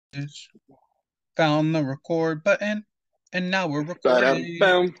Found the record button, and now we're recording.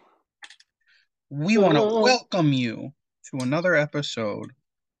 Ba-dum-bum. We want to Oh, welcome you to another episode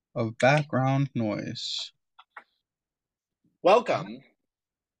of Background Noise. welcome.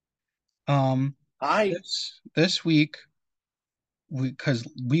 Um, Hi. this week, because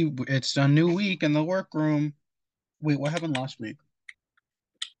it's a new week in the workroom. Wait, what happened last week?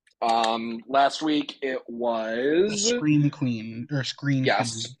 Last week it The was, Scream Queen or Screen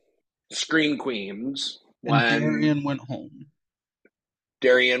yes, Queen, Screen Queens and when Darian went home,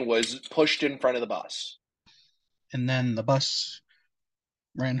 Darian was pushed in front of the bus. and then the bus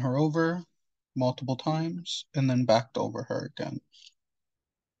ran her over multiple times, and then backed over her again.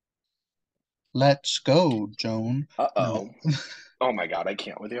 Let's go, Joan. No. Uh-oh. Oh my God, I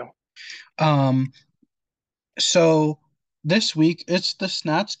can't with you. Um, so this week it's the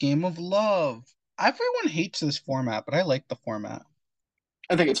Snatch Game of Love. Everyone hates this format, but I like the format.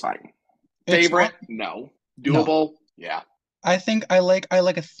 I think it's fine. It's Favorite? not No. no. Doable? Yeah. I think I like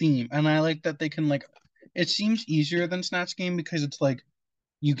a theme, and I like that they can like it seems easier than Snatch Game because it's like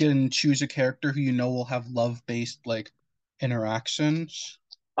you can choose a character who you know will have love-based like interactions.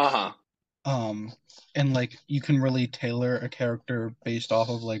 Uh-huh. Um and like you can really tailor a character based off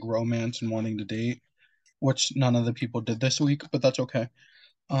of like romance and wanting to date, which none of the people did this week, but that's okay.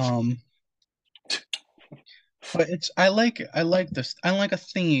 Um But it's I like it. I like this. I like a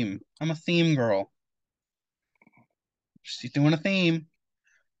theme. I'm a theme girl. She's doing a theme.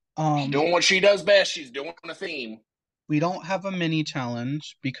 She's Um, doing what she does best. She's doing a theme. we don't have a mini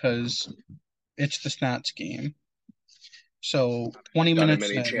challenge because it's the Snatch game. So 20 Done a minutes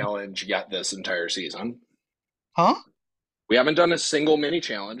mini in. challenge yet this entire season. Huh? We haven't done a single mini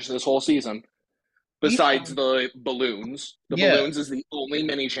challenge this whole season. We Besides have. the balloons. The Yeah. balloons is the only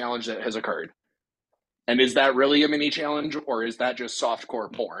mini challenge that has occurred. And is that really a mini challenge or is that just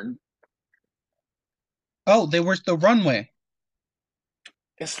softcore porn? Oh, there was the runway.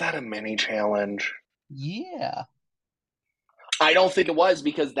 Is that a mini challenge? Yeah. I don't think it was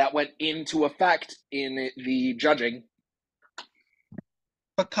because that went into effect in the judging.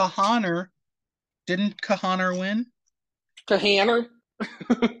 But didn't Kahaner win? Kahanner?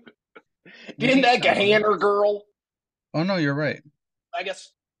 Didn't Mini that challenge. Kahanner girl? Oh no, you're right. I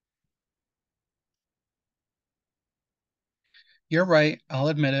guess. You're right. I'll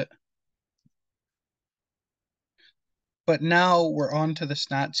admit it. But now we're on to the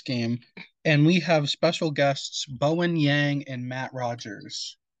Snatch game, and we have special guests Bowen Yang and Matt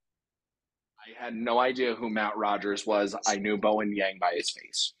Rogers. I had no idea who Matt Rogers was. I knew Bowen Yang by his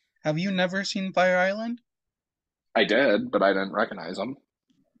face. Have you never seen Fire Island? I did, but I didn't recognize him.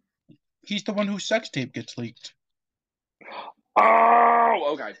 He's the one whose sex tape gets leaked.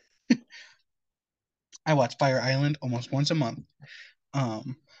 Oh, okay. I watch Fire Island almost once a month.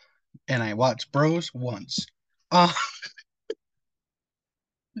 Um, and I watch Bros once. Uh,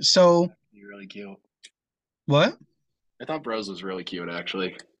 so You're really cute. what? I thought Bros was really cute,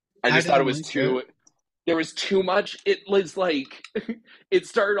 actually. I I just thought it didn't was like it. too. There was too much. It was like. It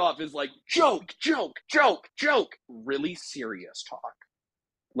started off as like joke, joke, joke, joke. Really serious talk.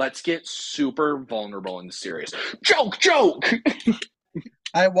 Let's get super vulnerable and serious. Joke, joke.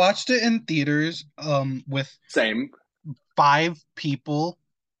 I watched it in theaters with Same. 5 people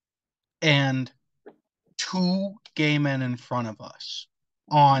and 2 gay men in front of us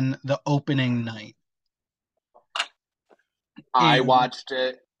on the opening night. I And watched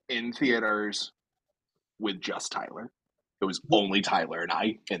it in theaters with just Tyler. It was only Tyler and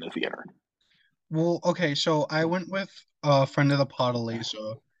I in the theater. well, okay, so I went with a friend of the pod,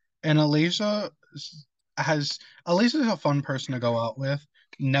 Eliza, and has Eliza's a fun person to go out with.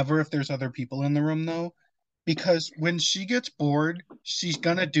 Never if there's other people in the room though, because when she gets bored, she's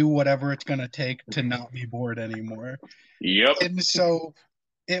gonna do whatever it's gonna take to not be bored anymore. Yep. And so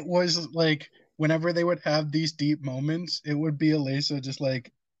it was like whenever they would have these deep moments, it would be Eliza just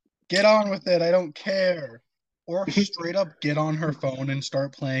like, get on with it, I don't care. Or straight up get on her phone and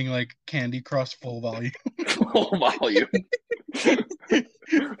start playing like Candy Crush full volume. Full volume.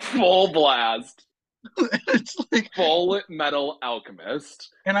 Full blast. It's like, Full metal alchemist.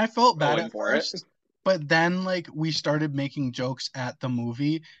 and I felt bad Going at for it. first, but then like we started making jokes at the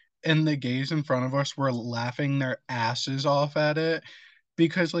movie, and the gays in front of us were laughing their asses off at it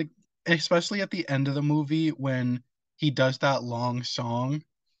because like especially at the end of the movie when he does that long song.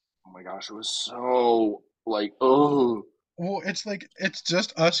 Oh my gosh, it was so like, oh. Well, it's like it's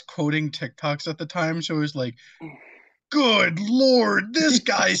just us quoting TikToks at the time, so it was like, "Good Lord, this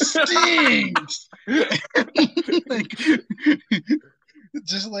guy stinks!" Like,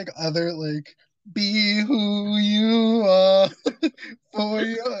 just like other like Be who you are for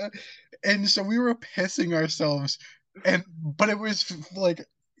you. And so we were pissing ourselves. And but it was like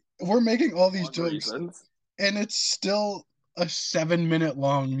we're making all these Wrong jokes reasons. and it's still a 7 minute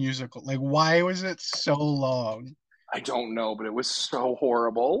long musical. Like, why was it so long? I don't know, but it was so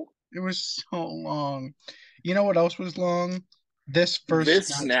horrible. It was so long. You know what else was long? This first This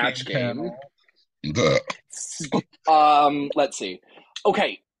Snatch Snatch Game game. panel. Let's see.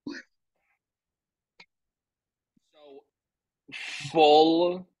 Okay, so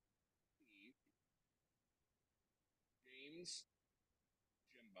full James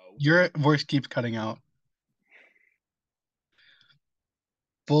Jimbo. Your voice keeps cutting out.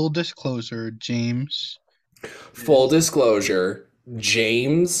 Full disclosure, James Full is disclosure,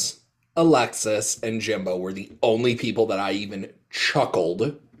 James, Alexis, and Jimbo were the only people that I even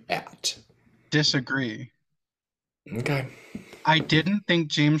chuckled at. disagree. Okay. I didn't think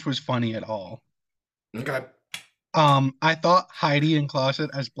James was funny at all. Okay. I thought Heidi in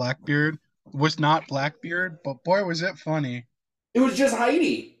Closet as Blackbeard was not Blackbeard, but boy, was it funny. It was just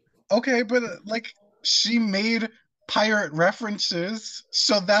Heidi. Okay, but like she made pirate references,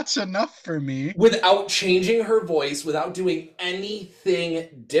 so that's enough for me. Without changing her voice, without doing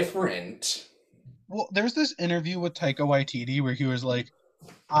anything different. Well, there's this interview with Taika Waititi where he was like,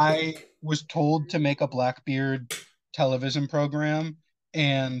 I was told to make a Blackbeard television program,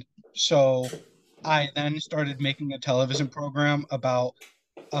 and so I then started making a television program about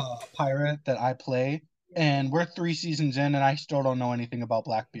a pirate that I play, and we're 3 seasons in, and I still don't know anything about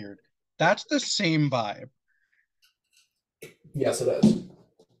Blackbeard. That's the same vibe. Yes, it is.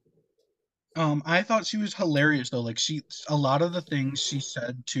 I thought she was hilarious though. Like a lot of the things she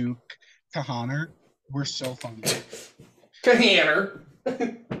said to Kahaner were so funny. Kahanner.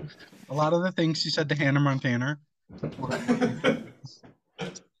 A lot of the things she said to Hannah Montana were pretty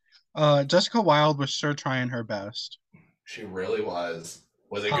funny. Jessica Wilde was sure trying her best. She really was.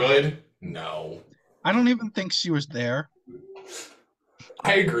 Was it Uh, good? No. I don't even think she was there.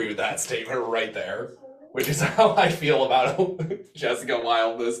 I agree with that statement right there, which is how I feel about Jessica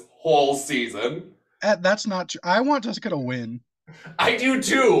Wilde this whole season. That's not true. I want Jessica to win. I do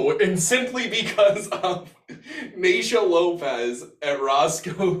too, and simply because of Naisha Lopez and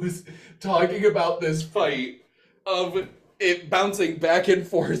Roscoe's talking about this fight of it bouncing back and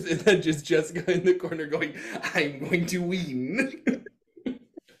forth, and then just Jessica in the corner going, "I'm going to win."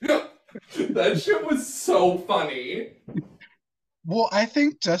 That shit was so funny. Well, I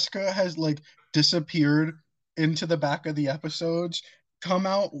think Jessica has like disappeared into the back of the episodes, come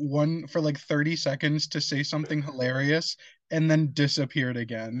out one for like 30 seconds to say something hilarious, and then disappeared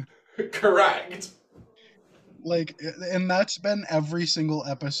again. Correct. Like, and that's been every single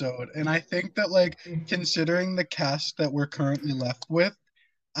episode. And I think that, like, considering the cast that we're currently left with,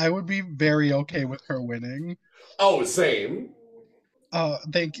 I would be very okay with her winning. Oh, same.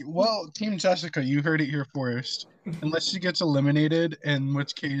 Thank you. Well, Team Jessica, you heard it here first. Unless she gets eliminated, in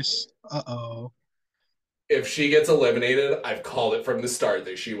which case, uh-oh. If she gets eliminated, I've called it from the start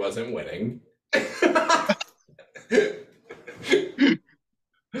that she wasn't winning.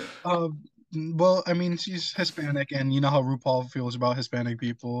 Well, I mean, she's Hispanic, and you know how RuPaul feels about Hispanic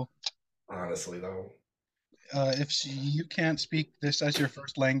people. Honestly, though. If you can't speak this as your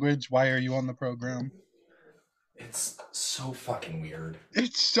first language, why are you on the program? It's so fucking weird.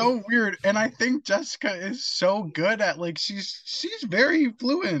 It's so weird, and I think Jessica is so good at like she's very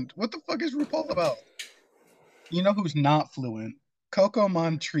fluent. What the fuck is RuPaul about? You know who's not fluent? Coco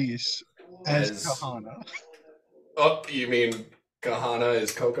Montrese as As Kahana. oh, you mean Kahana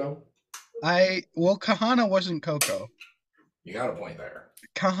is Coco? Well, Kahana wasn't Coco. You got a point there,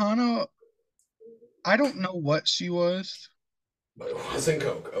 Kahana, I don't know what she was. but it wasn't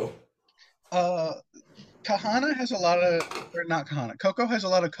Coco. Uh, Kahana has a lot of, or not Kahana. Coco has a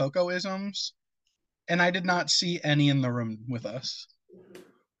lot of Coco-isms, and I did not see any in the room with us.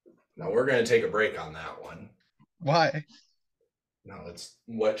 Now we're gonna take a break on that one. Why? No, it's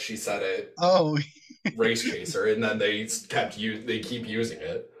what she said at Oh, Race Chaser, and then they keep using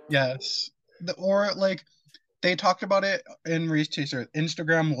it. yes. Or like they talked about it in Race Chaser,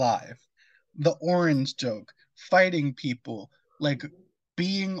 Instagram Live, the orange joke, fighting people, like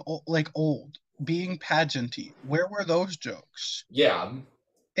being like old, being pageanty. Where were those jokes? Yeah,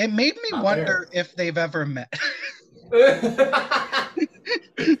 It made me not wonder there. if they've ever met.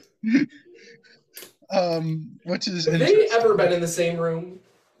 Which is Have they ever interesting. been in the same room?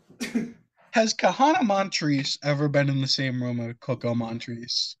 Has Kahana Montrese ever been in the same room with Coco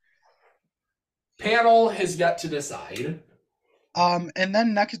Montrese? Panel has yet to decide. And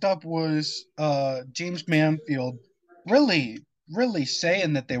then next up was James Manfield. Really? really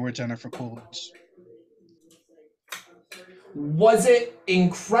saying that they were Jennifer Coolidge. Was it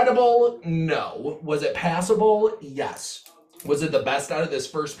incredible? No. Was it passable? Yes. Was it the best out of this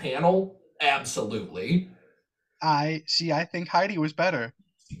first panel? Absolutely. I think Heidi was better.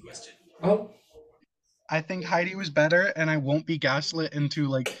 Oh, I think Heidi was better, and I won't be gaslit into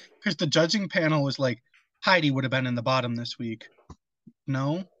like, because the judging panel was like, Heidi would have been in the bottom this week.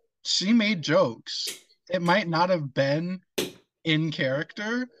 No, she made jokes. It might not have been in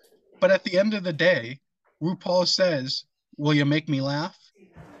character, but at the end of the day, RuPaul says, "Will you make me laugh?"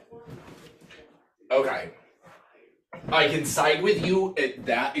 okay. I can side with you at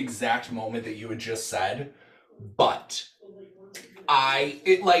that exact moment that you had just said, but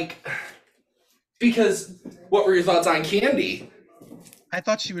because what were your thoughts on Candy? I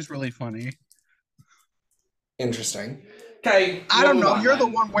thought she was really funny. Interesting. Okay, I don't know. You're the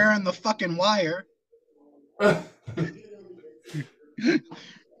then. one wearing the fucking wire. And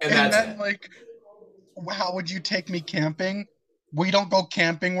that's then, it. like, how would you take me camping? We don't go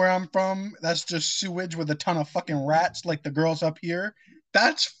camping where I'm from. That's just sewage with a ton of fucking rats like the girls up here.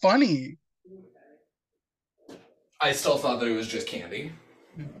 That's funny. I still thought that it was just Candy.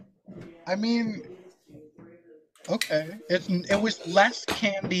 I mean, okay. It was less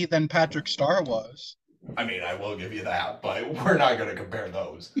Candy than Patrick Star was. I mean, I will give you that, but we're not going to compare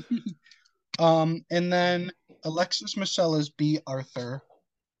those. And then Alexis Marcellus beat Arthur.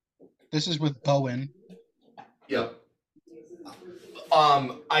 This is with Bowen. Yep.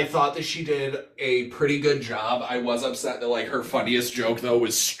 I thought that she did a pretty good job. I was upset that like her funniest joke though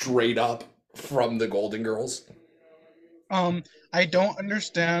was straight up from the Golden Girls. I don't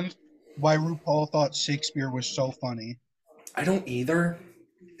understand why RuPaul thought Shakespeare was so funny. I don't either.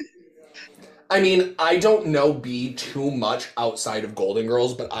 I mean, I don't know B too much outside of Golden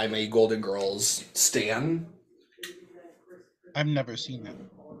Girls, but I'm a Golden Girls stan. I've never seen it.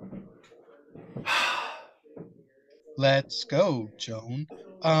 Let's go, Joan.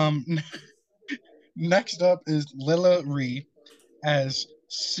 Next up is Lila Ree as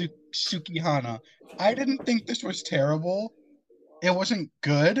Sukihana. I didn't think this was terrible. It wasn't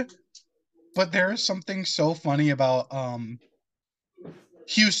good, but there is something so funny about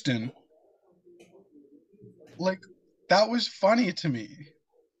Houston. Like, that was funny to me.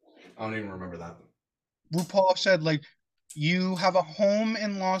 I don't even remember that. RuPaul said, like, you have a home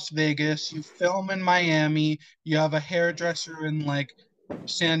in Las Vegas, you film in Miami, you have a hairdresser in like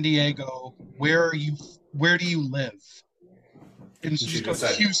San Diego. Where do you live? And she just goes,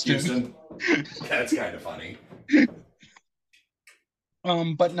 said Houston. That's kind of funny.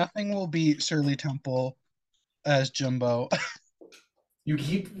 But nothing will beat Shirley Temple as Jimbo. You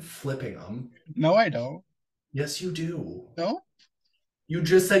keep flipping them. No, I don't. Yes, you do. No? You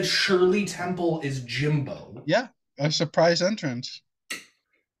just said Shirley Temple is Jimbo. Yeah, a surprise entrance.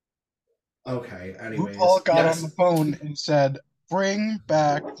 Okay, anyways. RuPaul got on the phone and said, "Bring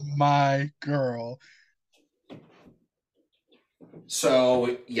back my girl."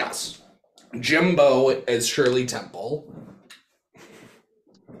 So, yes. Jimbo as Shirley Temple.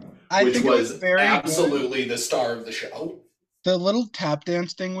 Which was very absolutely good. The star of the show. The little tap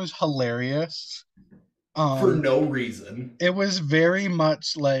dance thing was hilarious. For no reason. It was very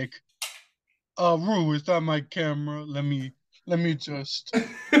much like, Ru, is that my camera? Let me just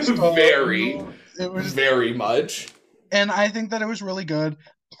stop. Very. It was very much. And I think that it was really good.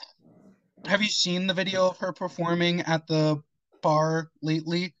 Have you seen the video of her performing at the bar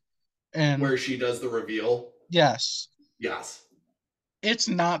lately? And where she does the reveal? Yes. Yes. It's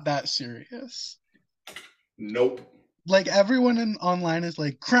not that serious. Nope. Like, everyone online is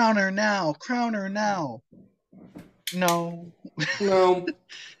like, crown her now, crown her now. No. No.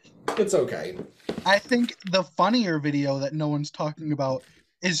 It's okay. I think the funnier video that no one's talking about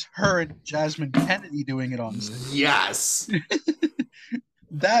is her and Jasmine Kennedy doing it on stage. Yes.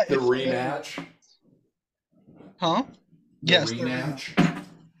 That the is rematch. Huh? Yes. Rematch.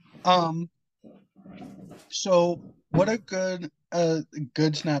 So what a good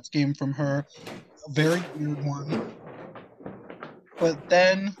Snatch game from her. A very weird one. But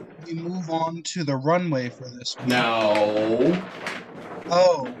then we move on to the runway for this week. No.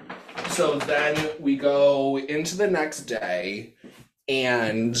 Oh. So then we go into the next day,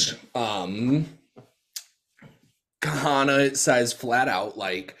 and Kahana says flat out,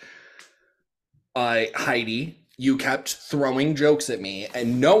 like, Heidi, you kept throwing jokes at me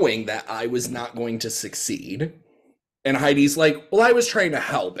and knowing that I was not going to succeed. And Heidi's like, well, I was trying to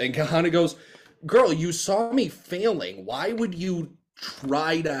help. And Kahana goes, girl, you saw me failing. Why would you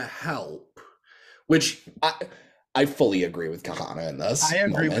try to help? Which I fully agree with Kahana in this. I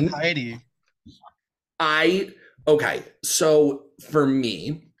agree with Heidi. Okay, so for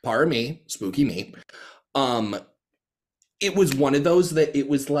me, part of me, spooky me, um, it was one of those that it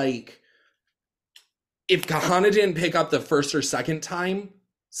was like, if Kahana didn't pick up the first or second time,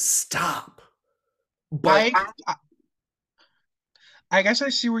 stop. But I I guess I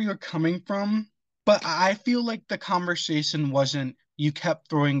see where you're coming from, but I feel like the conversation wasn't you kept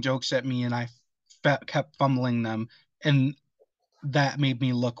throwing jokes at me and I kept fumbling them, and that made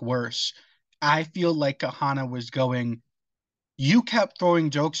me look worse. I feel like Kahana was going, you kept throwing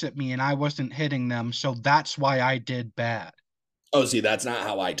jokes at me and I wasn't hitting them, so that's why I did bad. oh, see, that's not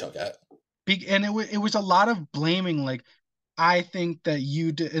how I took it. And it was a lot of blaming, like I think that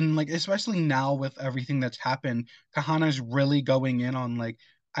you did, and like especially now with everything that's happened, Kahana's really going in on like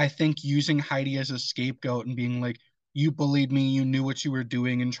I think using Heidi as a scapegoat and being like, you bullied me, you knew what you were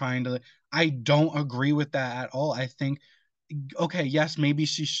doing, and trying to. I don't agree with that at all. I think okay, yes, maybe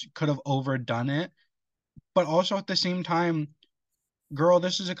she could have overdone it, but also at the same time, girl,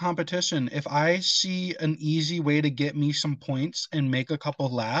 this is a competition. If I see an easy way to get me some points and make a couple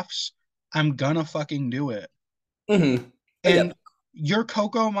laughs, I'm gonna fucking do it. Mm-hmm. I get And you're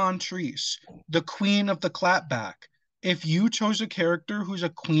Coco Montrese, the queen of the clapback. If you chose a character who's a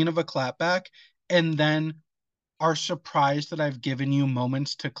queen of a clapback and then are surprised that I've given you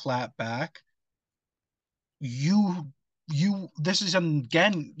moments to clap back, you this is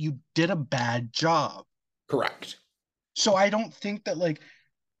again, you did a bad job. correct. So I don't think that like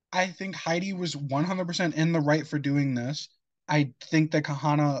I think Heidi was 100% in the right for doing this. I think that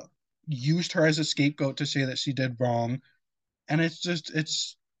Kahana used her as a scapegoat to say that she did wrong. And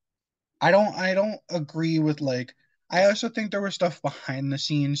it's I don't agree with like I also think there was stuff behind the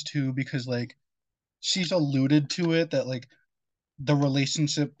scenes too because like she's alluded to it that like the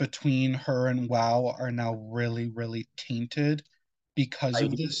relationship between her and WoW are now really really tainted because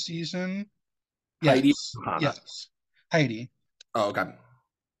of Heidi, this season. Heidi, Yes. Hana. Yes. Heidi. Oh, okay.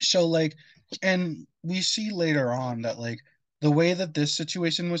 So like and we see later on that like the way that this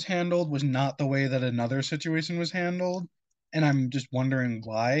situation was handled was not the way that another situation was handled, and I'm just wondering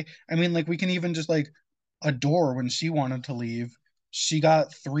why. I mean, like we can even just like Adore, when she wanted to leave, she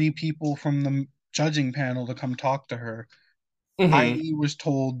got three people from the judging panel to come talk to her. Mm-hmm. Heidi was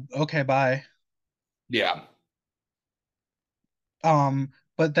told okay, bye. Yeah.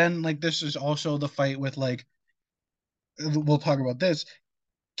 But then like this is also the fight with like we'll talk about this.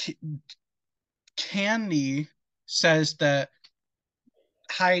 Candy says that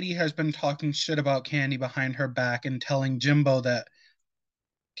Heidi has been talking shit about Candy behind her back and telling Jimbo that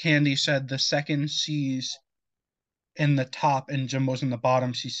Candy said the second she's in the top and Jimbo's in the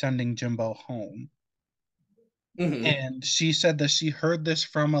bottom, she's sending Jimbo home. Mm-hmm. And she said that she heard this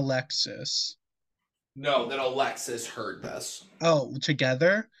from Alexis. No, that Alexis heard this. Oh,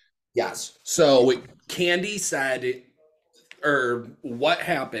 together? Yes. So Candy said, or what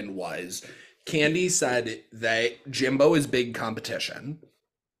happened was, Candy said that Jimbo is big competition.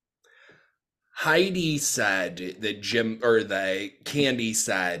 Heidi said that Candy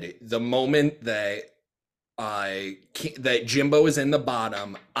said the moment that that Jimbo is in the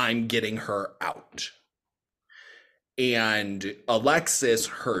bottom, I'm getting her out. And Alexis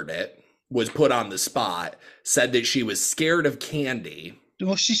heard it, was put on the spot, said that she was scared of Candy.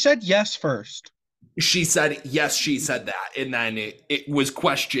 Well, she said yes first. She said, yes, she said that. And then it was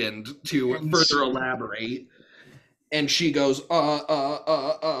questioned to And further elaborate. And she goes,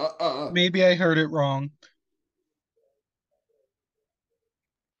 maybe I heard it wrong.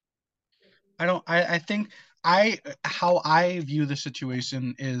 I think how I view the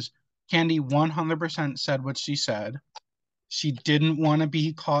situation is Candy 100% said what she said. She didn't want to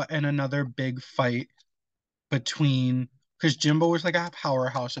be caught in another big fight between because Jimbo was like a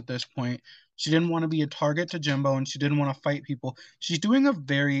powerhouse at this point. She didn't want to be a target to Jimbo and she didn't want to fight people. She's doing a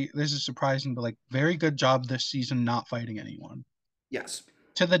this is surprising, but like very good job this season not fighting anyone. yes.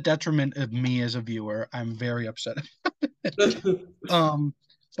 To the detriment of me as a viewer. I'm very upset. Um,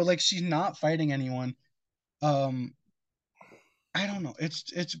 but like she's not fighting anyone. Um, I don't know.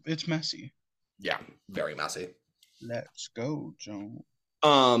 It's messy. Yeah, very messy. Let's go, Joan.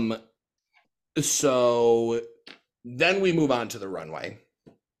 Um, so then we move on to the runway.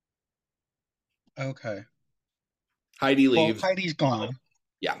 Okay. Heidi Well, leaves. Heidi's gone.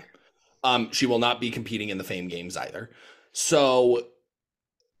 Yeah. She will not be competing in the Fame Games either. So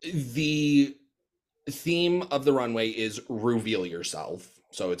the theme of the runway is reveal yourself.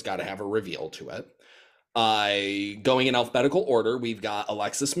 So it's got to have a reveal to it. Going in alphabetical order, we've got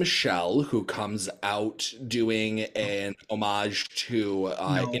Alexis Michelle, who comes out doing an homage to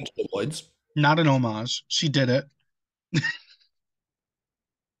No, Into the Woods. not an homage. She did it.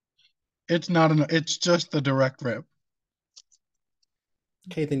 It's not an. It's just the direct rip.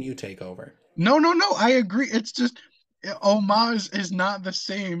 Okay, then you take over. No, no, no. I agree. It's just homage is not the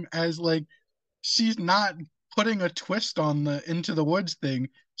same as like she's not putting a twist on the Into the Woods thing.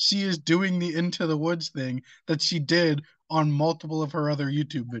 She is doing the Into the Woods thing that she did on multiple of her other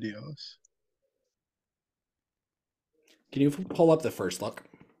YouTube videos. Can you pull up the first look?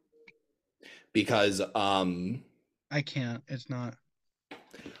 Because I can't. It's not.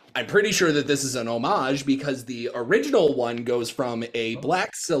 I'm pretty sure that this is an homage because the original one goes from a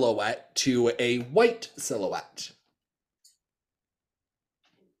black silhouette to a white silhouette.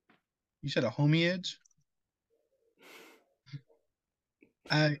 You said a homage?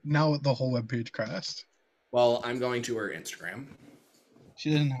 I now the whole webpage crashed. Well, I'm going to her Instagram.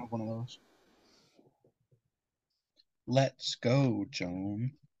 She doesn't have one of those. Let's go,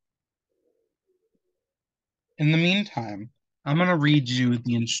 Joan. In the meantime, I'm gonna read you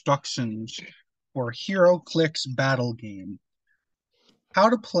the instructions for HeroClix battle game. How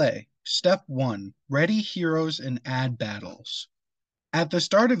to play. Step 1. Ready heroes and add battles. At the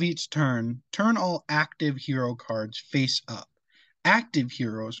start of each turn, turn all active hero cards face up. Active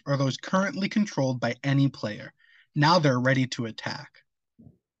heroes are those currently controlled by any player. Now they're ready to attack.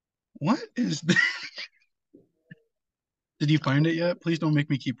 What is this? Did you find it yet? Please don't make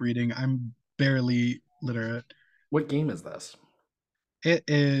me keep reading. I'm barely literate. What game is this? It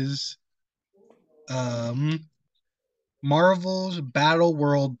is Marvel's Battle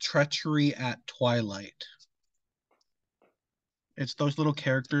World Treachery at Twilight. It's those little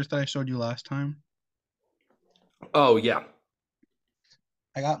characters that I showed you last time. Oh, yeah.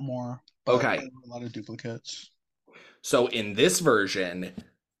 I got more, but Okay. there were a lot of duplicates. So in this version,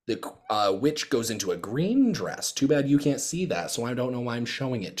 the witch goes into a green dress. Too bad you can't see that, so I don't know why I'm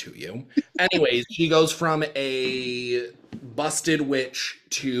showing it to you. Anyways, she goes from a busted witch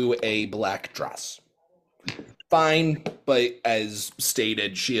to a black dress. Fine, but as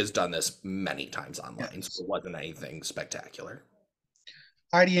stated, she has done this many times online, Yes. so it wasn't anything spectacular.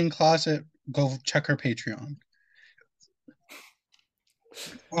 Heidi in Closet, go check her Patreon.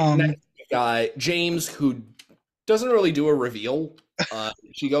 Next, we got James, who doesn't really do a reveal.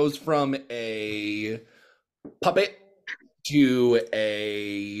 She goes from a puppet to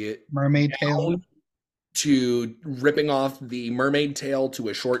a mermaid tail to ripping off the mermaid tail to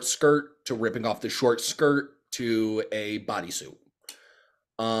a short skirt to ripping off the short skirt to a bodysuit.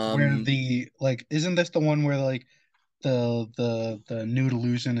 where the like isn't this the one where like the nude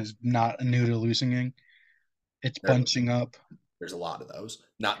illusion is not a nude illusioning? It's bunching up. There's a lot of those.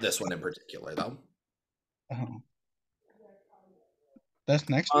 Not this one in particular, though. Oh. That's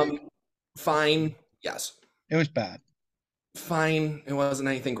next week? Fine. Yes. It was bad. Fine. It wasn't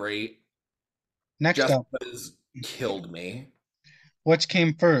anything great. Next up, killed me. What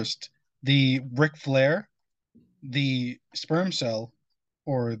came first? The Ric Flair, the sperm cell,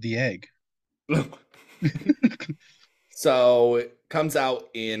 or the egg? So it comes out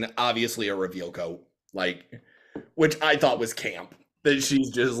in obviously a reveal coat, like, which I thought was camp. That she's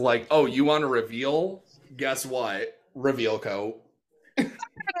just like, oh, you want to reveal? Guess what? Reveal coat.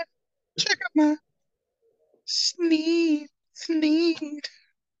 Check out my sneed.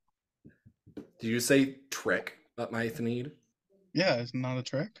 Did you say trick up my need? Yeah, it's not a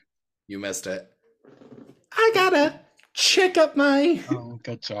trick. You missed it. I gotta check up my. Oh,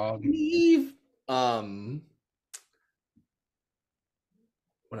 good job. Leave. What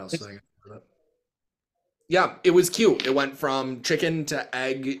else did I get? Yeah, it was cute. It went from chicken to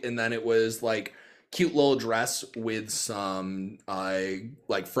egg, and then it was like cute little dress with some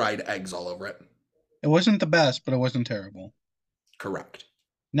like fried eggs all over it. It wasn't the best, but it wasn't terrible. Correct.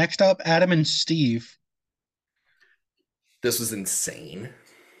 Next up, Adam and Steve. This was insane.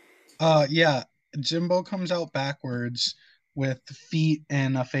 Yeah, Jimbo comes out backwards with feet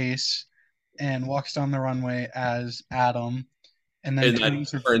and a face and walks down the runway as Adam, and then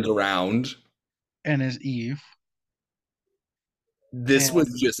turns around and is Eve. This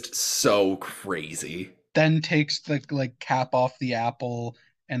was just so crazy. Then takes the like cap off the apple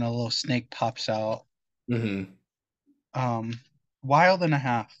and a little snake pops out. Mm-hmm. Wild and a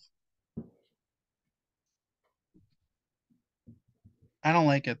half. I don't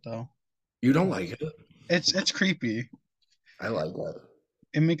like it though. You don't like it? It's creepy. I like it.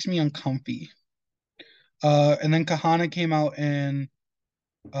 It makes me uncomfy. And then Kahana came out in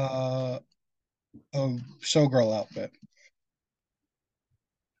a showgirl outfit.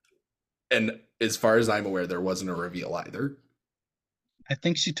 And as far as I'm aware, there wasn't a reveal either. I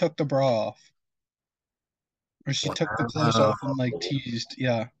think she took the bra off. Or she took the clothes off and like teased.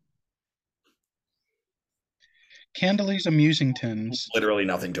 Yeah. Candaly's Amusing Tins. Literally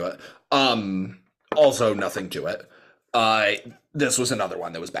nothing to it. Also nothing to it. Uh, this was another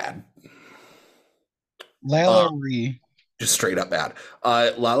one that was bad. Lala Uh, Ree. just straight up bad.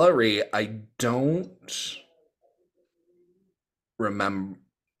 Lala Ree, remember.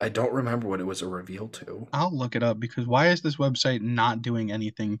 I don't remember what it was a reveal to. I'll look it up because why is this website not doing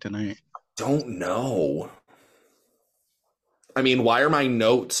anything tonight? Don't know. I mean, why are my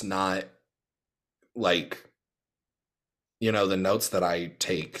notes not like, the notes that I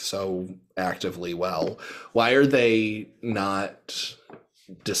take so actively well? Why are they not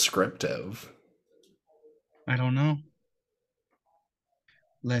descriptive? I don't know.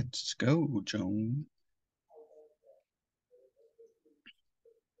 Let's go, Joan.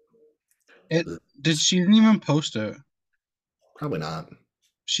 She didn't even post it. Probably not.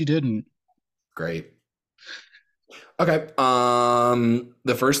 She didn't. Great. Okay.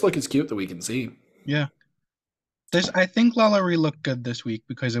 The first look is cute that we can see. Yeah. I think Lala Ree looked good this week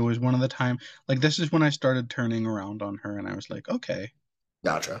because it was one of the time, like this is when I started turning around on her and I was like, okay,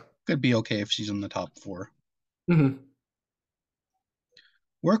 Gotcha. could be okay if she's in the top 4. Mm-hmm.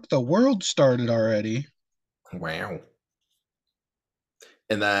 Work the World started already. Wow.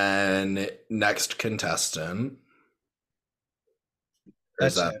 And then next contestant.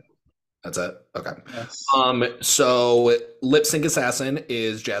 That's it. That's it? Okay. Yes. So Lip Sync Assassin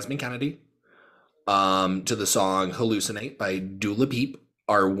is Jasmine Kennedy. To the song Hallucinate by Dula Peep.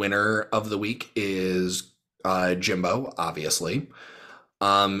 Our winner of the week is Jimbo, obviously.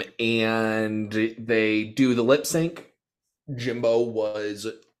 And they do the lip sync. Jimbo was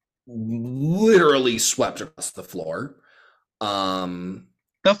literally swept across the floor.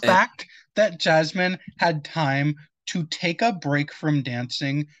 The fact that Jasmine had time to take a break from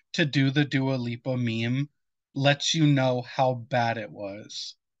dancing to do the Dua Lipa meme lets you know how bad it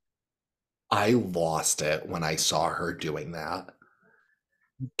was. I lost it when I saw her doing that.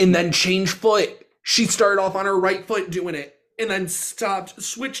 And then change foot. She started off on her right foot doing it and then stopped,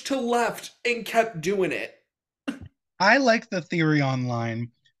 switched to left, and kept doing it. I like the theory online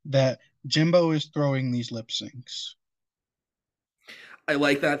that Jimbo is throwing these lip syncs. I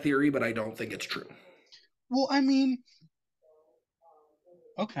like that theory, but I don't think it's true. Well, I mean,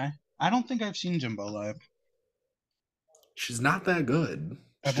 okay. I don't think I've seen Jimbo live. She's not that good.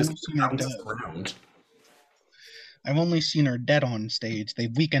 I've only seen her dead. Around. I've only seen her dead on stage. They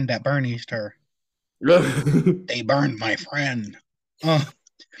weekend at Bernie's her. They burned my friend. We're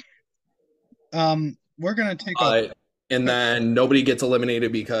gonna take a and then nobody gets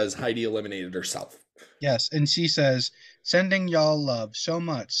eliminated because Heidi eliminated herself. Yes, and she says, sending y'all love so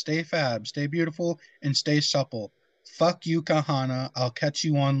much. Stay fab, stay beautiful, and stay supple. Fuck you, Kahana. I'll catch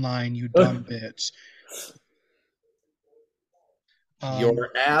you online, you dumb bitch. Your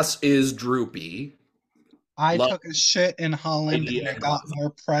ass is droopy. I took a shit in Holland and I got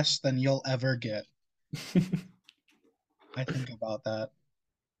more press than you'll ever get. I think about that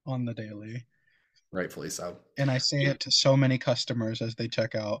on the daily. Rightfully so. And I say it to so many customers as they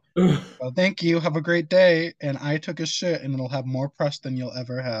check out. Well, thank you. Have a great day. And I took a shit and it'll have more press than you'll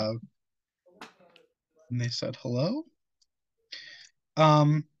ever have. And they said, hello?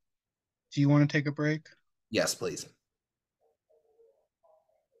 Do you want to take a break? Yes, please.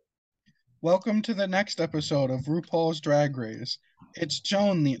 Welcome to the next episode of Rupaul's Drag Race. It's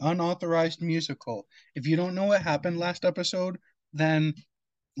Joan, the unauthorized musical. If you don't know what happened last episode, then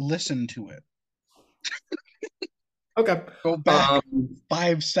listen to it. Okay. Go back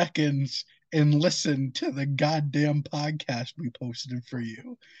 5 seconds and listen to the goddamn podcast we posted for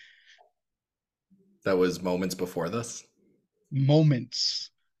you. That was moments before this?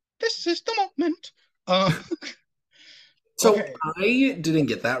 Moments. This is the moment. So okay. I didn't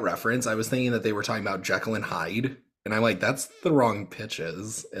get that reference. I was thinking that they were talking about Jekyll and Hyde. And I'm like, that's the wrong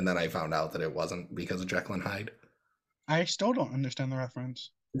pitches. And then I found out that it wasn't because of Jekyll and Hyde. I still don't understand the reference.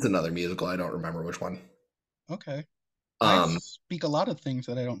 It's another musical. I don't remember which one. Okay. I speak a lot of things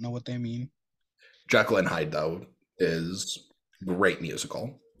that I don't know what they mean. Jekyll and Hyde, though, is great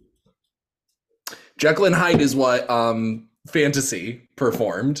musical. Jekyll and Hyde is what Fantasy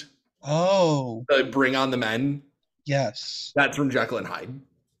performed. Oh. Bring on the Men. Yes. That's from Jekyll and Hyde.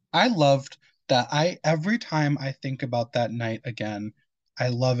 I loved that. Every time I think about that night again, I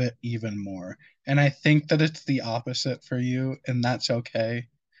love it even more. And I think that it's the opposite for you, and that's okay.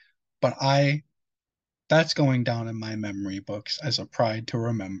 But that's going down in my memory books as a pride to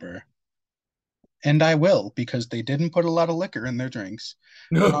remember. And I will, because they didn't put a lot of liquor in their drinks.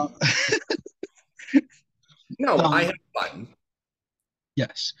 No, I had fun.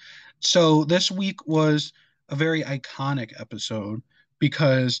 Yes. So this week was a very iconic episode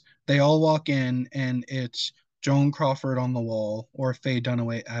because they all walk in and it's Joan Crawford on the wall or Faye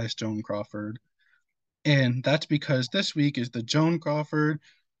Dunaway as Joan Crawford. And that's because this week is the Joan Crawford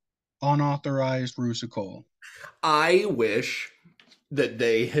unauthorized Rusical. I wish that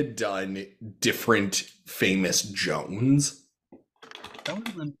they had done different famous Joans. That would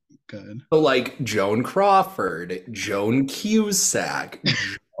have been good. So like Joan Crawford, Joan Cusack,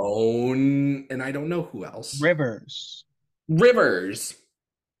 Joan, and I don't know who else. Rivers. Rivers.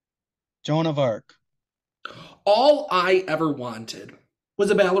 Joan of Arc. All I ever wanted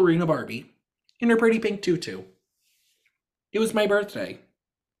was a ballerina Barbie in her pretty pink tutu. It was my birthday.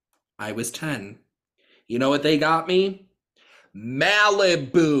 I was 10. You know what they got me?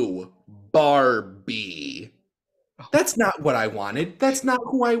 Malibu Barbie. That's not what I wanted. That's not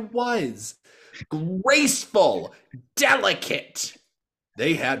who I was. Graceful, delicate.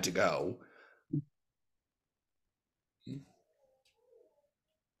 They had to go.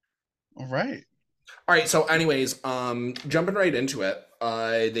 All right. All right, so anyways, jumping right into it,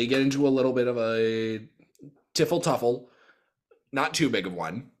 they get into a little bit of a tiffle tuffle. Not too big of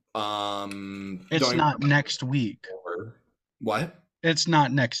one. It's not next week. What? It's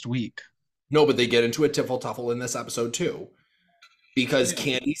not next week. No, but they get into a tiffle tuffle in this episode too. Because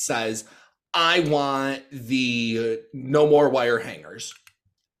Candy says, I want the no more wire hangers.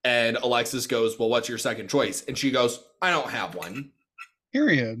 And Alexis goes, well, what's your second choice? And she goes, I don't have one.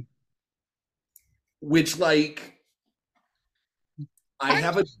 Period. Which, like, I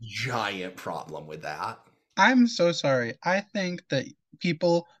have a giant problem with that. I'm so sorry. I think that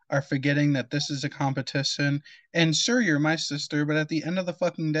people are forgetting that this is a competition. And sure, you're my sister, but at the end of the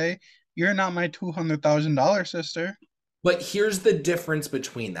fucking day, you're not my $200,000 sister. But here's the difference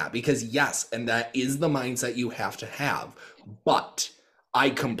between that. Because yes, and that is the mindset you have to have. But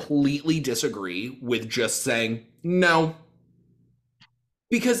I completely disagree with just saying no.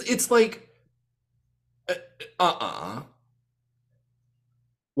 Because it's like,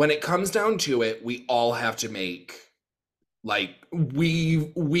 when it comes down to it, we all have to make, like,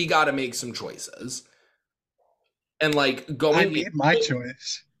 we got to make some choices. And like I made my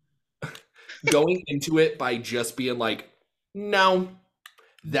choice. Going into it by just being like, no,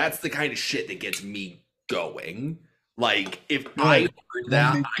 that's the kind of shit that gets me going. Like, if I heard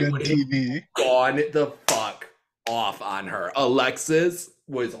that, I would have gone the fuck off on her. Alexis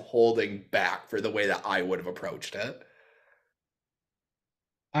was holding back for the way that I would have approached it.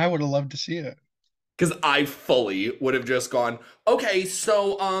 I would have loved to see it. Because I fully would have just gone, okay,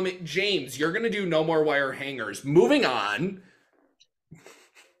 so James, you're gonna do no more wire hangers. Moving on.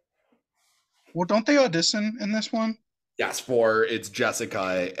 Well, don't they audition in this one? Yes, it's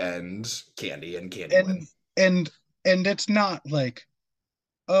Jessica and Candy wins. And it's not like,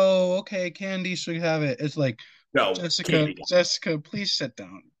 oh, okay, Candy should have it. It's like, no, Jessica, please sit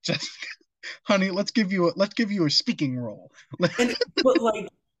down. Jessica, honey, let's give you a speaking role. But like,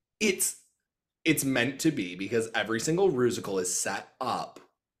 it's meant to be, because every single Rusical is set up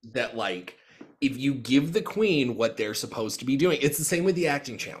that, like, if you give the queen what they're supposed to be doing, it's the same with the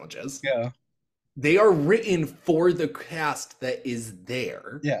acting challenges. Yeah. They are written for the cast that is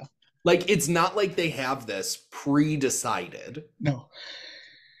there. Yeah. Like, it's not like they have this pre-decided. No.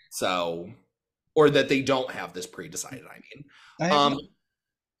 So, or that they don't have this pre-decided, I mean.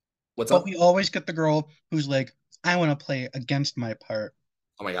 What's up? But we always get the girl who's like, I want to play against my part.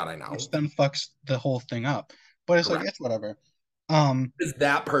 Oh my god, I know. Which then fucks the whole thing up. But it's like, it's whatever. Because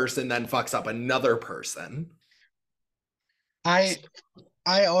that person then fucks up another person. I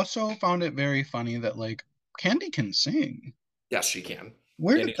also found it very funny that, like, Candy can sing. Yes, she can.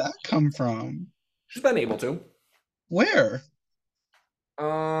 Where did that come from? She's been able to. Where?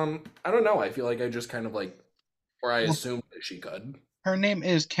 I don't know. I feel like I just kind of like, or I assumed that she could. Her name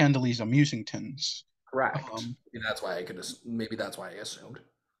is Candelisa Musingtons. Correct. That's why maybe that's why I assumed.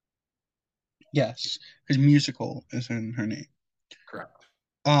 Yes, because musical is in her name. Correct.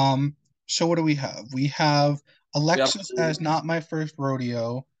 So what do we have? We have Alexis as Not My First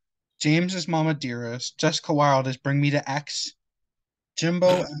Rodeo, James as Mama Dearest, Jessica Wilde as Bring Me to X,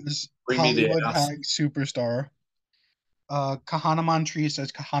 Jimbo as Hollywood Hag Superstar, Kahana Montrese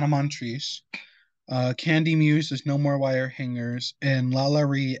as Kahana Montrese, Candy Muse as No More Wire Hangers, and Lala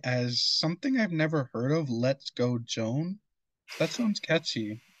Ree as something I've never heard of, Let's Go Joan. That sounds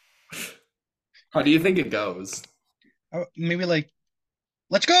catchy. How do you think it goes? Maybe like,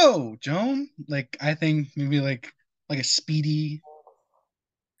 let's go, Joan. Like, I think maybe like a speedy.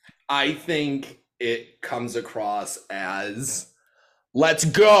 I think it comes across as, let's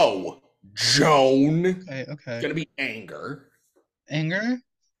go, Joan. Okay. It's gonna be anger. Anger?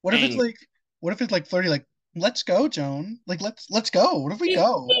 What if it's like flirty, like, let's go, Joan. Like, let's go. What if we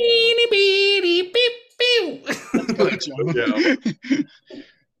go? Go Joan. Yeah.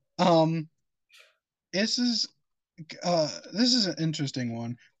 Um, this is this is an interesting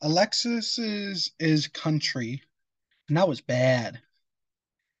one. Alexis's is country, and that was bad.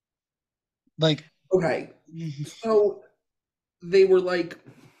 Like, Okay. So they were like,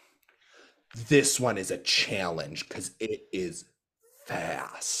 this one is a challenge because it is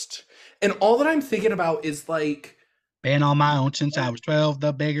fast. And all that I'm thinking about is like, been on my own since I was 12,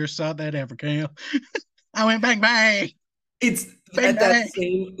 the biggest son that ever came. I went bang bang, it's bang at that bang.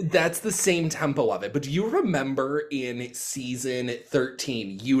 same, that's the same tempo of it. But do you remember in season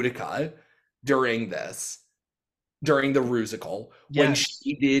 13, Utica, during this, during the Rusical, when Yes,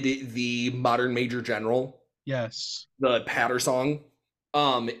 she did the Modern Major General, yes. the patter song?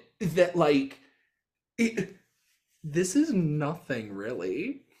 That like, it, this is nothing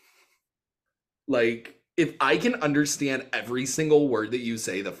really. Like, if I can understand every single word that you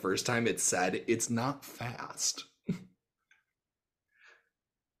say the first time it's said, it's not fast.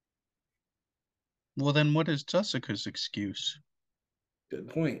 Well, then what is Jessica's excuse? Good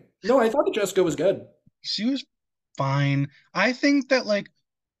point. No, I thought that Jessica was good. She was fine. I think that like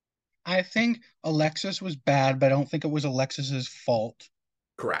I think Alexis was bad, but I don't think it was Alexis's fault.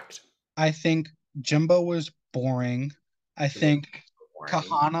 Correct. I think Jimbo was boring. I It was think boring.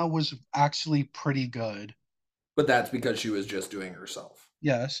 Kahana was actually pretty good. But that's because she was just doing herself.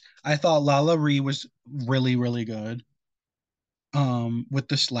 Yes, I thought Lala Ree was really, really good. With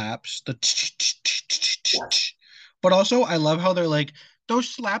the slaps, the Yes. but also I love how they're like those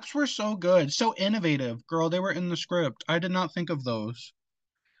slaps were so good, so innovative. Girl, they were in the script. I did not think of those.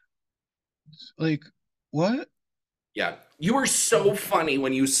 Like, what? Yeah. You were so funny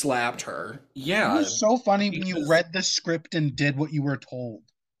when you slapped her. It Yeah. was so funny when you Because read the script and did what you were told.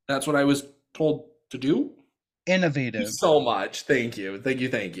 that's what I was told to do. Thank you Innovative. so much. Thank you. Thank you.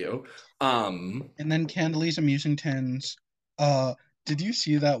 Thank you. Um, And then Candelisa Musing Tins. Uh, did you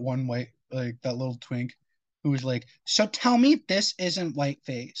see that one white, like that little twink who was like, so tell me this isn't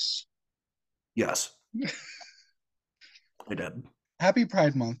whiteface? yes, I did. Happy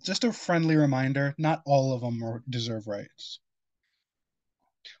Pride Month. Just a friendly reminder, not all of them deserve rights.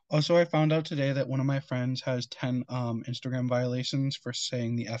 Also, I found out today that one of my friends has 10 Instagram violations for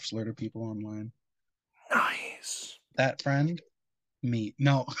saying the F slur to people online. Nice. That friend, me.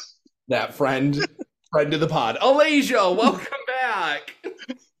 No, That friend of the pod. Alasia, welcome back.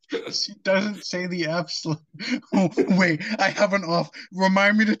 she doesn't say the F slur. Oh, wait, I have an off.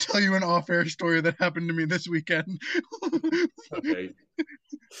 Remind me to tell you an off-air story that happened to me this weekend. Okay.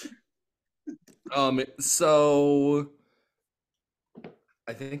 So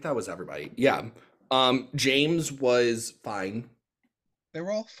I think that was everybody. Yeah. James was fine. They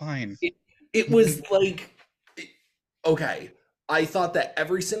were all fine. It was like, okay. I thought that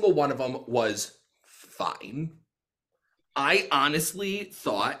every single one of them was fine. I honestly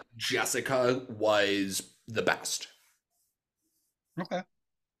thought Jessica was the best. Okay.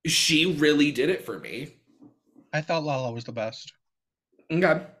 She really did it for me. I thought Lala was the best.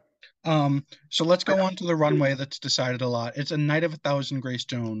 Okay. So let's go on to the runway that's decided a lot. It's A Night of a Thousand Grace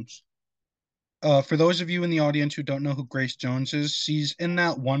Jones. For those of you in the audience who don't know who Grace Jones is, she's in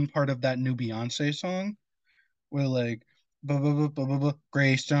that one part of that new Beyonce song where like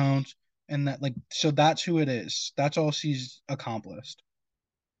Grace Jones and that like so that's who it is. That's all she's accomplished.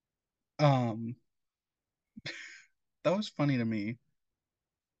 Um, that was funny to me.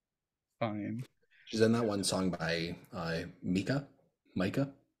 Fine. She's in that one song by Mika. Micah.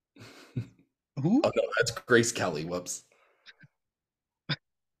 Who? Oh no, that's Grace Kelly. Whoops.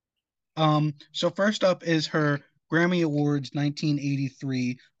 So first up is her Grammy Awards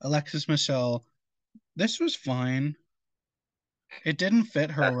 1983, Alexis Michelle. This was fine. It didn't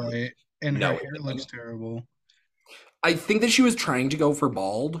fit her That, right, and her no, it hair looks didn't. terrible. I think that she was trying to go for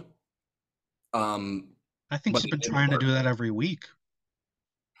bald. I think But she's it been didn't trying to work. do that every week.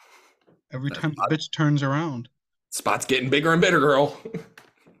 Every That time the bitch turns around. spot's getting bigger and bigger, girl.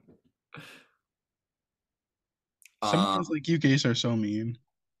 Someone uh, was like, "You gays are so mean."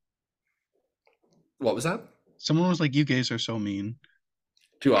 what was that? Someone was like, "You gays are so mean."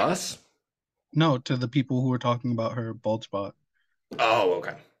 To us? No, to the people who were talking about her bald spot. Oh,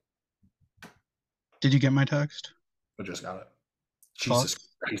 okay. Did you get my text? I just got it. Jesus Thoughts?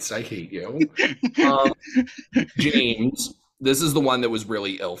 Christ, I hate you. James, this is the one that was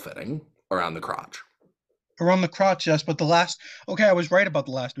really ill-fitting around the crotch. Around the crotch, yes, but the last. Okay, I was right about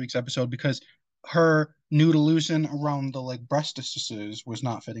the last week's episode because her nude illusion around the like breastises was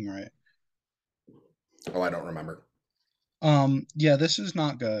not fitting right. Oh, I don't remember. Yeah, this is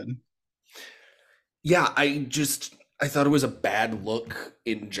not good. Yeah, I thought it was a bad look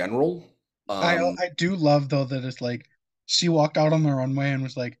in general. I do love though that it's like she walked out on the runway and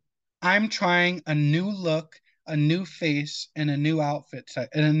was like, "I'm trying a new look, a new face, and a new outfit set,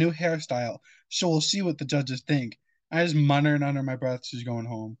 and a new hairstyle. So we'll see what the judges think." I just muttered under my breath, "She's going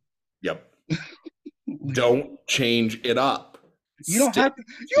home." Yep. Like, Don't change it up. you don't Stick have to.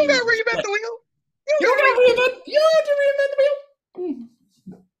 You don't to gotta the reinvent plan. the wheel. You don't gotta reinvent. You don't have to reinvent the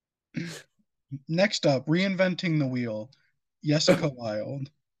wheel. Next up, reinventing the wheel. Jessica Wilde.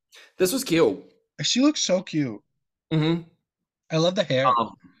 This was cute. She looks so cute. Mm-hmm. I love the hair.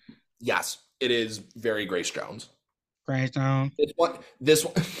 Yes, it is very Grace Jones. Grace Jones. This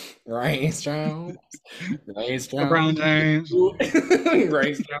one, Grace Jones, Grace LeBron Jones, James.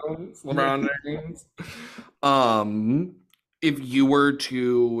 Grace Jones, LeBron James. If you were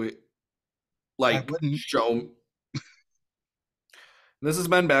to I wouldn't. show, this has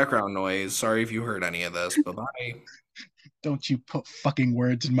been background noise. Sorry if you heard any of this. Bye bye. Don't you put fucking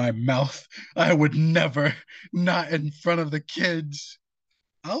words in my mouth. I would never. Not in front of the kids.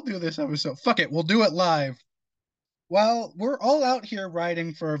 I'll do this episode. Fuck it. We'll do it live. Well, we're all out here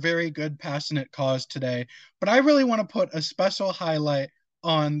riding for a very good, passionate cause today, but I really want to put a special highlight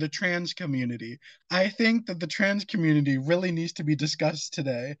on the trans community. I think that the trans community really needs to be discussed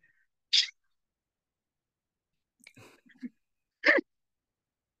today.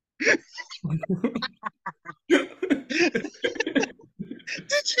 Did you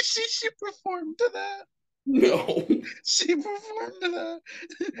see she performed to that? No. She performed to that.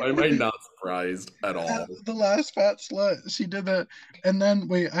 Why am I not surprised at all? The last fat slut. She did that. And then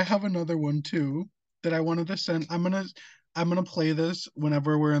wait, I have another one too that I wanted to send. I'm gonna play this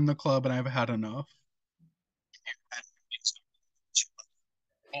whenever we're in the club and I've had enough.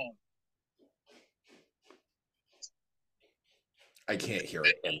 I can't hear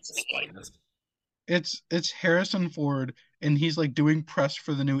it in the slightest. It's Harrison Ford and he's like doing press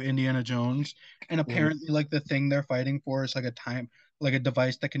for the new Indiana Jones. And apparently like the thing they're fighting for is like a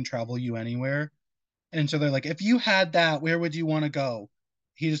device that can travel you anywhere. And so they're like, if you had that, where would you want to go?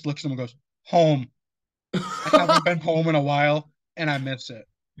 He just looks at them and goes, home. I haven't been home in a while and I miss it.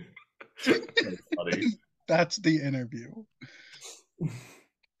 That's funny. That's the interview.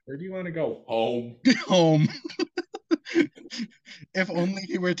 Where do you want to go? Home. Home. If only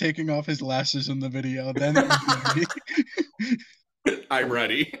he were taking off his lashes in the video, then it would be. I'm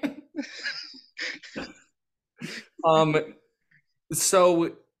ready.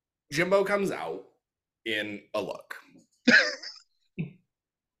 So Jimbo comes out in a look.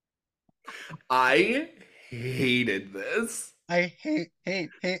 I hated this. I hate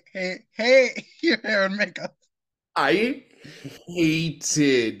your hair and makeup. I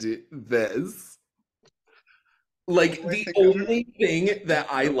hated this. Like, the only thing that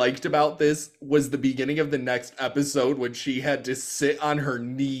I liked about this was the beginning of the next episode when she had to sit on her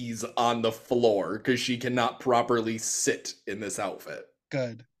knees on the floor because she cannot properly sit in this outfit.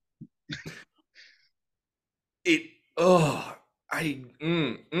 Good. Next up,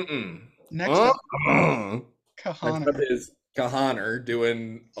 Kahana. Next up is Kahana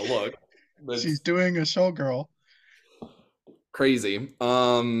doing a look. She's doing a showgirl. Crazy.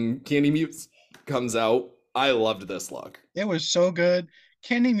 Candy Muse comes out. I loved this look. It was so good.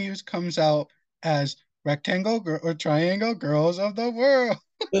 Candy Muse comes out as rectangle or triangle girls of the world.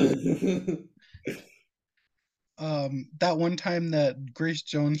 That one time that Grace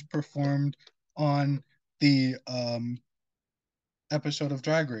Jones performed on the episode of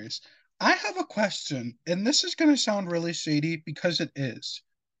Drag Race. I have a question, and this is going to sound really shady because it is.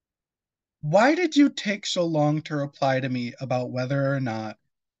 Why did you take so long to reply to me about whether or not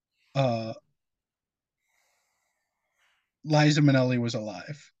Liza Minnelli was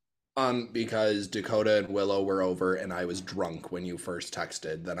alive? Because Dakota and Willow were over and I was drunk when you first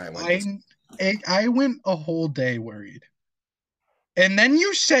texted. Then I went. I went a whole day worried. And then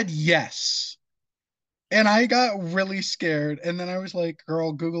you said yes. And I got really scared. And then I was like,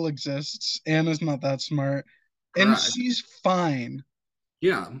 girl, Google exists. Anna's not that smart. Correct. And she's fine.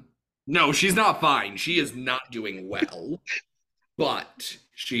 Yeah. No, she's not fine. She is not doing well. But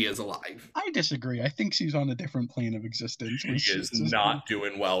she is alive. I disagree. I think she's on a different plane of existence. She is not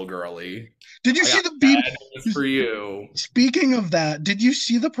doing well, girlie. Did you see the BB for you? Speaking of that, did you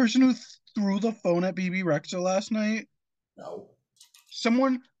see the person who threw the phone at BB Rexa last night? No.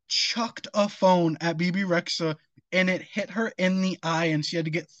 Someone chucked a phone at BB Rexa and it hit her in the eye and she had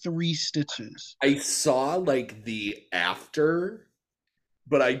to get 3 stitches. I saw like the after,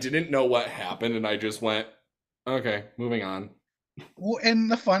 but I didn't know what happened and I just went, okay, moving on. Well, and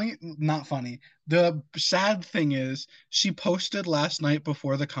the sad thing is she posted last night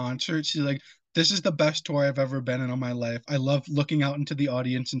before the concert. She's like, This is the best tour I've ever been in all my life. I love looking out into the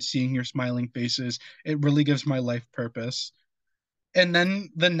audience and seeing your smiling faces. It really gives my life purpose. And then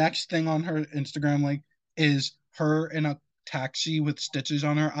the next thing on her Instagram, like, is her in a taxi with stitches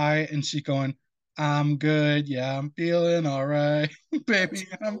on her eye, and she's going, "I'm good, yeah, I'm feeling all right, That's baby."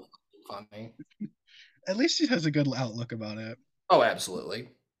 so funny. At least she has a good outlook about it. Oh, absolutely.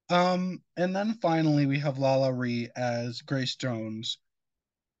 And then finally we have Lala Ree as Grace Jones.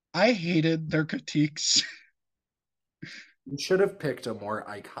 I hated their critiques. You should have picked a more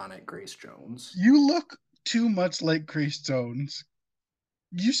iconic Grace Jones. You look too much like Grace Jones.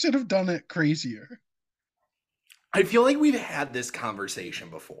 You should have done it crazier. I feel like we've had this conversation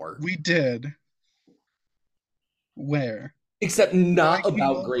before. We did. Where? Except When I not came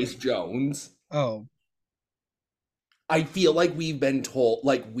about over? Grace Jones. Oh, I feel like we've been told,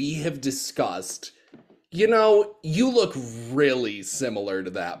 like, we have discussed, you know, you look really similar to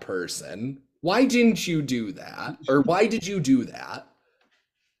that person. Why didn't you do that? Or why did you do that?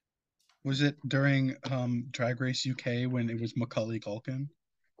 was it during Drag Race UK when it was Macaulay Culkin?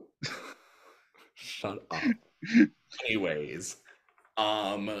 Shut up. Anyways,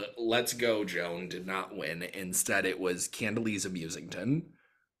 Let's Go Joan did not win. Instead, it was Candelisa Musington,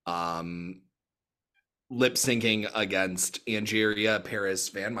 um, lip syncing against Angeria Paris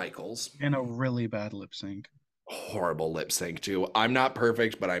Van Michaels. And a really bad lip sync. Horrible lip sync too. I'm Not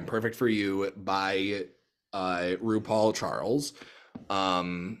Perfect, but I'm Perfect for You by RuPaul Charles.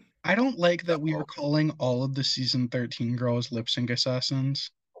 I don't like that we are calling all of the season 13 girls lip sync assassins.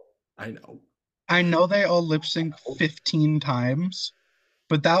 I know. I know they all lip sync 15 times,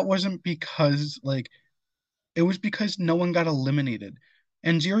 but that wasn't because, like, it was because no one got eliminated.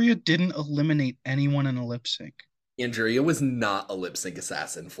 Angeria didn't eliminate anyone in a lip sync. Angeria was not a lip sync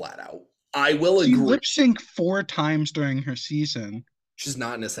assassin, flat out. I will She agree. lip synced 4 times during her season. She's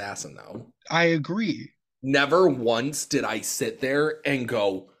not an assassin, though. I agree. Never once did I sit there and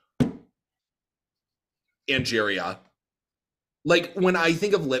go, Angeria. Like, when I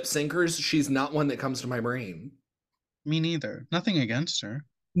think of lip syncers, she's not one that comes to my brain. Me neither. Nothing against her.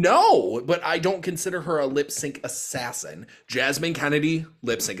 No, but I don't consider her a lip sync assassin. Jasmine Kennedy,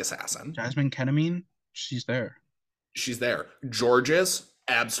 lip sync assassin. Jasmine Ketamine, she's there. She's there. Georges,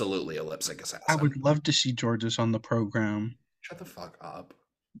 absolutely a lip sync assassin. I would love to see Georges on the program. Shut the fuck up.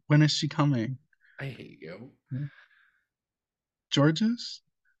 When is she coming? I hate you. Georges?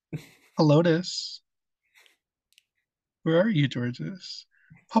 Helotus. Where are you, Georges?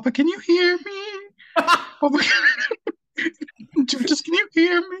 Papa, can you hear me? Papa, Georges, can you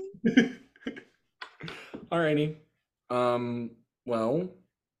hear me? Alrighty. Well,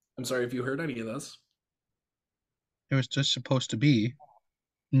 I'm sorry if you heard any of this. It was just supposed to be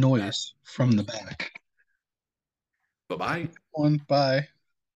noise from the back. Bye-bye. Bye.